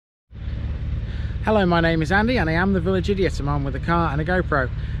Hello, my name is Andy and I am the Village Idiot. I'm on with a car and a GoPro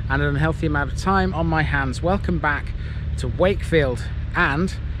and an unhealthy amount of time on my hands. Welcome back to Wakefield,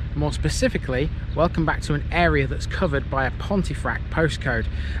 and more specifically, welcome back to an area that's covered by a Pontefract postcode.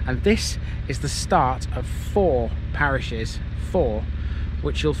 And this is the start of 4 parishes,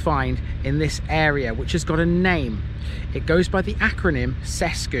 which you'll find in this area, which has got a name. It goes by the acronym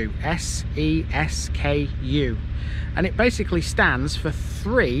SESKU, S-E-S-K-U, and it basically stands for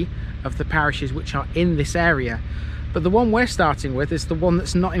 3 of the parishes which are in this area. But the one we're starting with is the one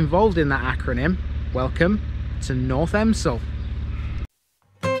that's not involved in that acronym. Welcome to South Elmsall.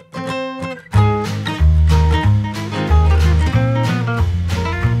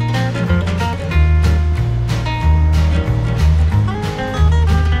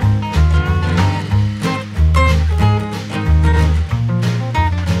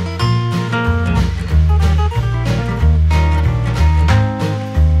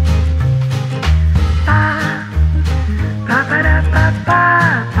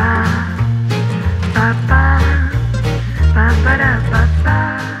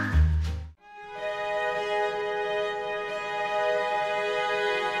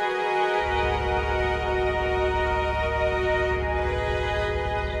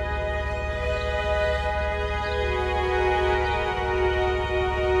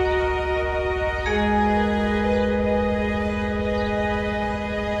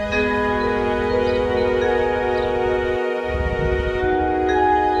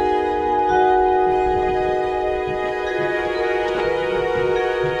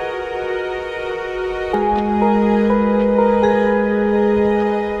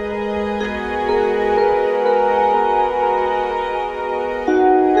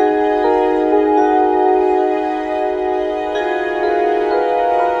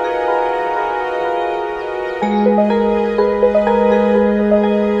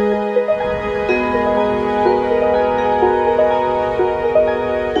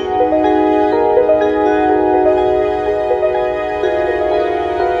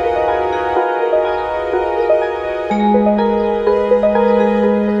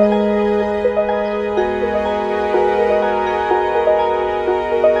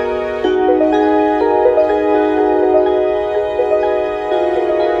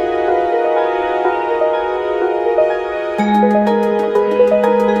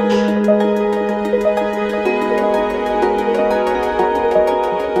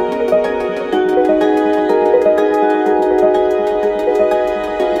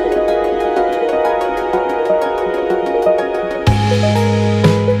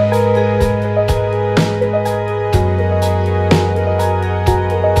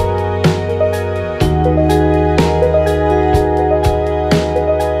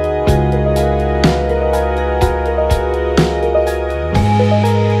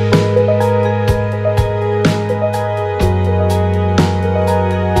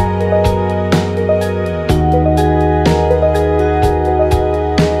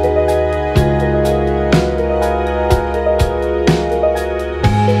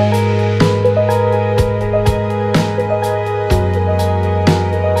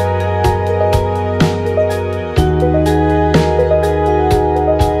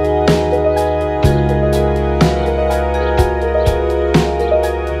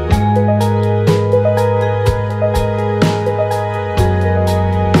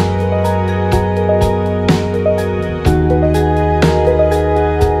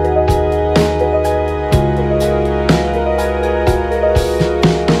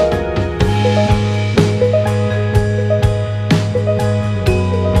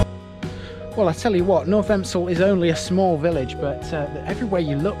 Well, I tell you what, South Elmsall is only a small village, but everywhere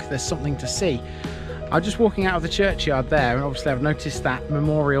you look there's something to see. I'm just walking out of the churchyard there, and obviously I've noticed that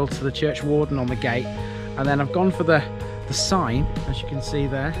memorial to the church warden on the gate, and then I've gone for the sign, as you can see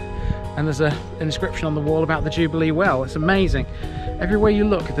there, and there's an inscription on the wall about the Jubilee Well. It's amazing. Everywhere you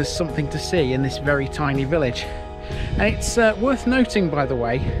look there's something to see in this very tiny village. And it's worth noting, by the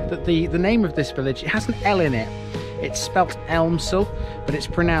way, that the name of this village, it has an L in it. It's spelt Elmsall, but it's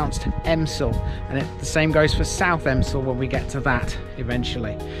pronounced Emsall, and the same goes for South Elmsall when we get to that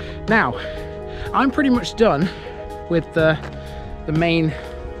eventually. Now, I'm pretty much done with the main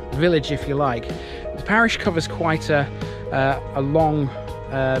village, if you like. The parish covers quite a long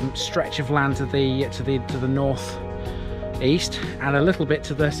stretch of land to the north east, and a little bit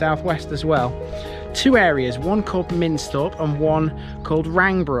to the southwest as well. 2 areas, one called Minsthorpe and one called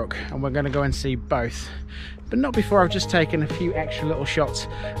Wrangbrook, and we're going to go and see both. But not before I've just taken a few extra little shots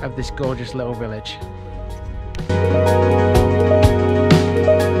of this gorgeous little village.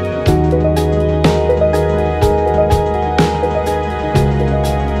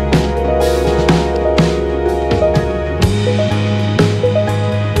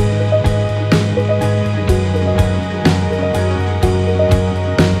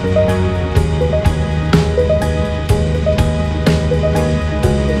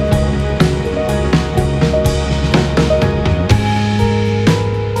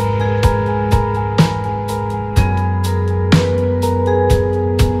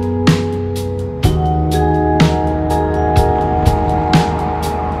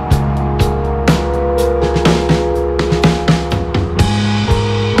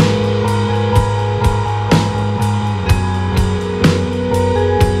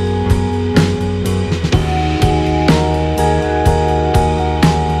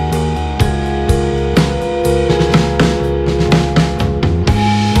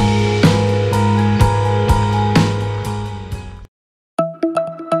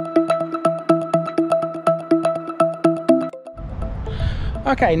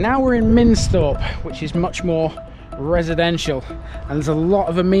 Okay, now we're in Minsthorpe, which is much more residential, and there's a lot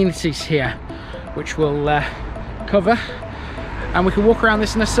of amenities here which we'll cover, and we can walk around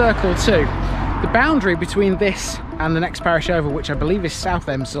this in a circle too. The boundary between this and the next parish over, which I believe is South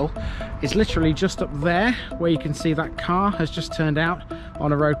Elmsall, is literally just up there, where you can see that car has just turned out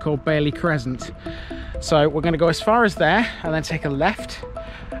on a road called Bailey Crescent. So we're going to go as far as there and then take a left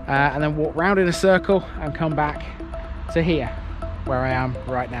and then walk round in a circle and come back to here where I am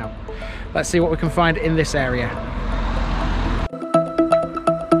right now. Let's see what we can find in this area.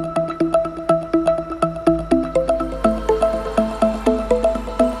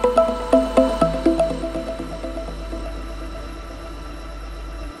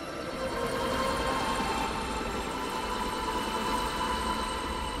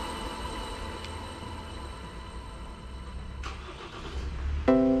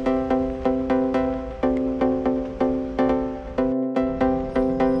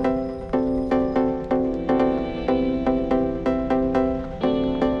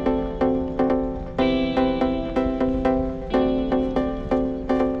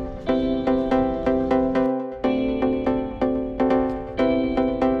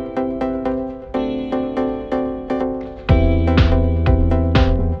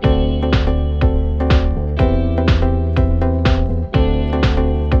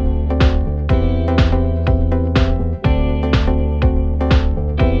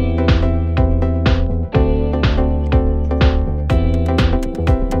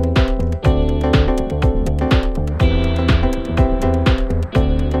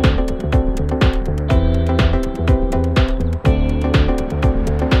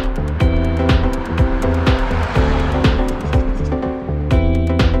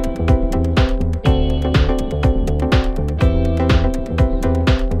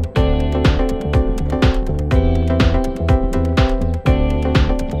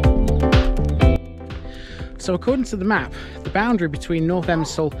 So according to the map, the boundary between North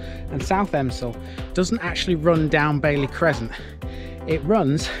Elmsall and South Elmsall doesn't actually run down Bailey Crescent. It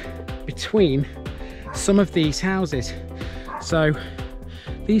runs between some of these houses. So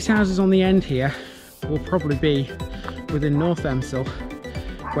these houses on the end here will probably be within North Elmsall,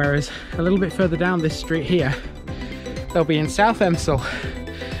 whereas a little bit further down this street here, they'll be in South Elmsall.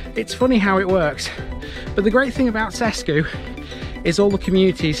 It's funny how it works, but the great thing about SESKU is all the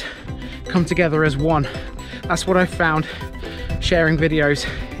communities come together as one. That's what I've found sharing videos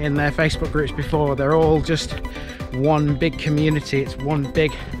in their Facebook groups before. They're all just one big community. It's one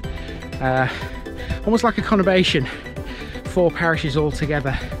big, almost like a conurbation, 4 parishes all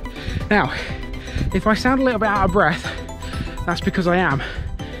together. Now, if I sound a little bit out of breath, that's because I am.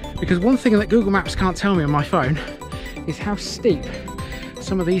 Because one thing that Google Maps can't tell me on my phone is how steep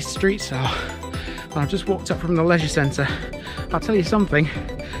some of these streets are. And I've just walked up from the leisure centre. I'll tell you something,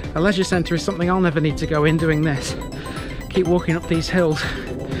 a leisure centre is something I'll never need to go in doing this. Keep walking up these hills,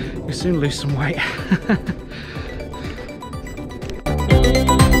 you'll soon lose some weight.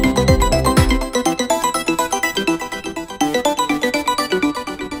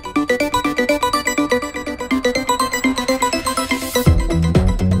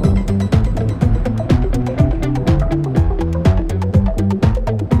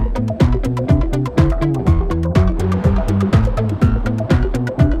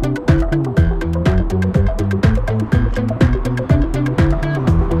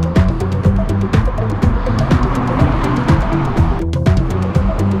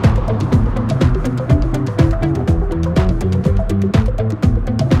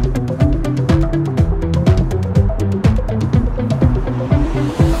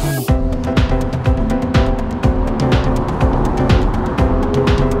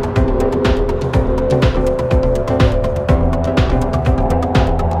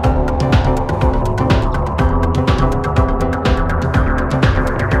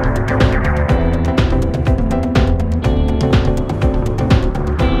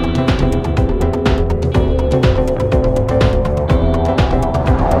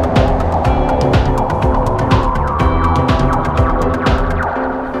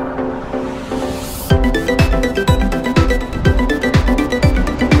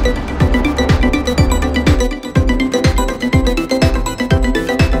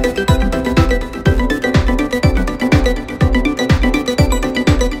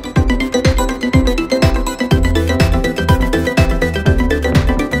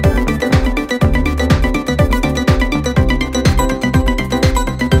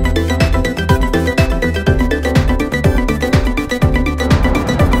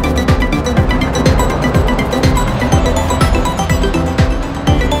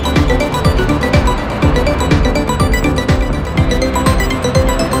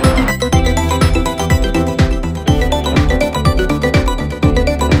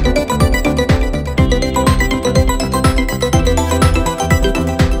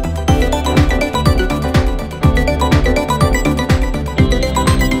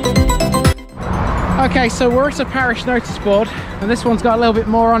 Okay, so we're at a parish notice board, and this one's got a little bit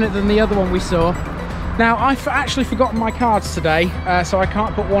more on it than the other one we saw. Now, I've actually forgotten my cards today, so I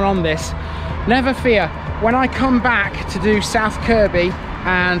can't put one on this. Never fear, when I come back to do South Kirkby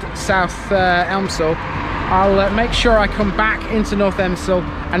and South Elmsall, I'll make sure I come back into North Elmsall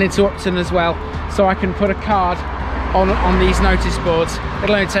and into Upton as well, so I can put a card on these notice boards.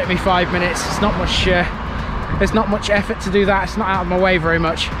 It'll only take me 5 minutes. It's not much, there's not much effort to do that. It's not out of my way very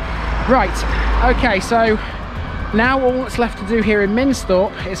much. Right, okay, so now all that's left to do here in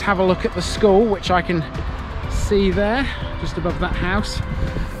Minsthorpe is have a look at the school, which I can see there, just above that house,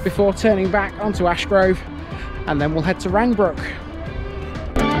 before turning back onto Ashgrove, and then we'll head to Wrangbrook.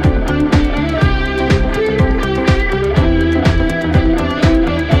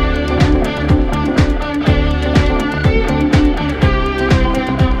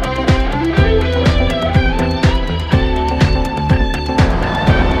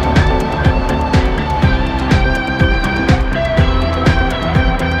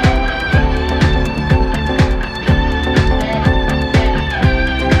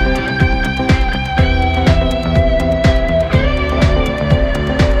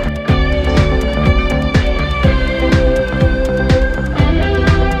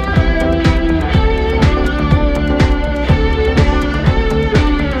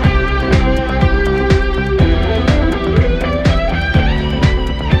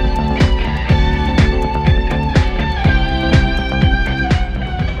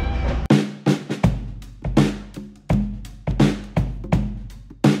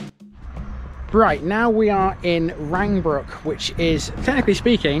 Right, now we are in Wrangbrook, which is, technically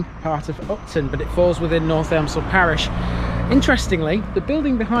speaking, part of Upton, but it falls within North Elmsall Parish. Interestingly, the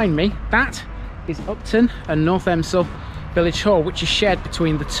building behind me, that is Upton and North Elmsall Village Hall, which is shared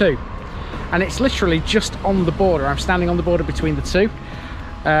between the two. And it's literally just on the border. I'm standing on the border between the two.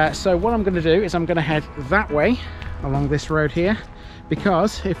 So what I'm going to do is I'm going to head that way, along this road here,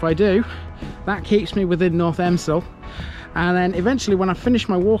 because if I do, that keeps me within North Elmsall. And then eventually, when I finish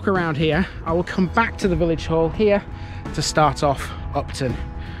my walk around here, I will come back to the village hall here to start off Upton.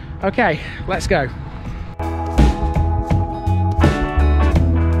 Okay, let's go.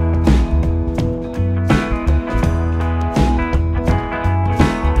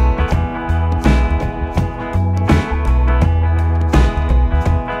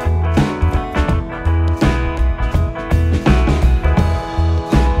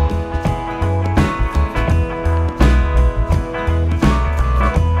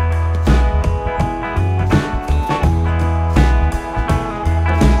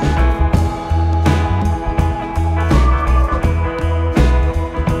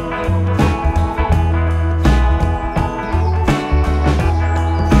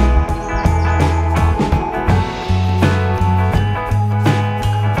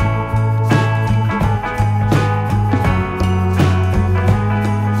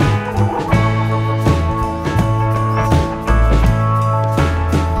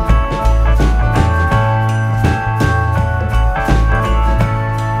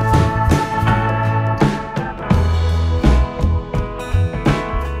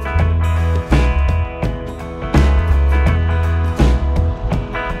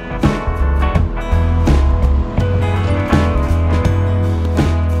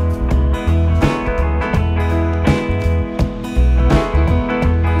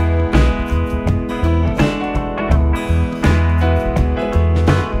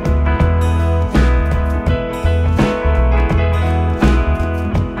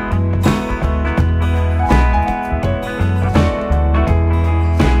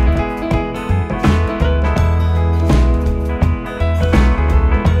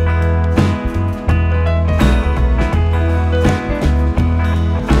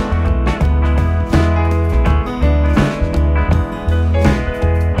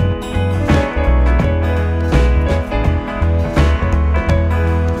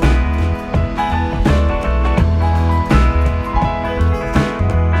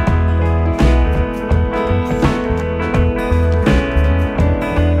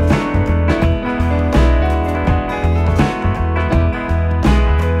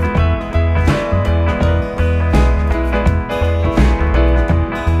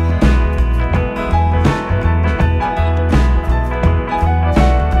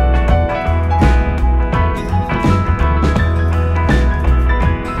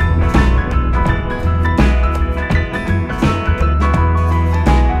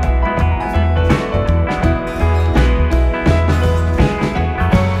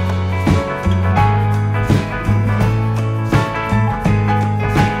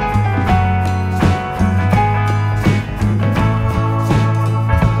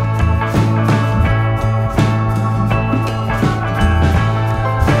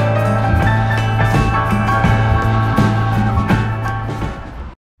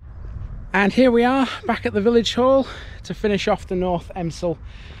 And here we are back at the village hall to finish off the North Elmsall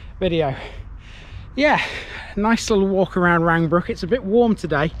video. Yeah, nice little walk around Wrangbrook. It's a bit warm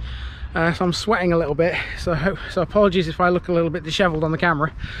today, so I'm sweating a little bit, so apologies if I look a little bit dishevelled on the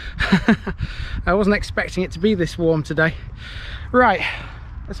camera. I wasn't expecting it to be this warm today. Right,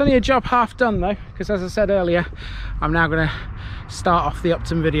 it's only a job half done though, because as I said earlier, I'm now going to start off the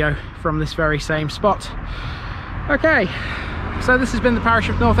Upton video from this very same spot. Okay, so this has been the parish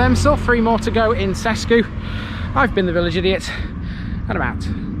of North Elmsall. 3 more to go in SESKU. I've been the Village Idiot, and I'm out.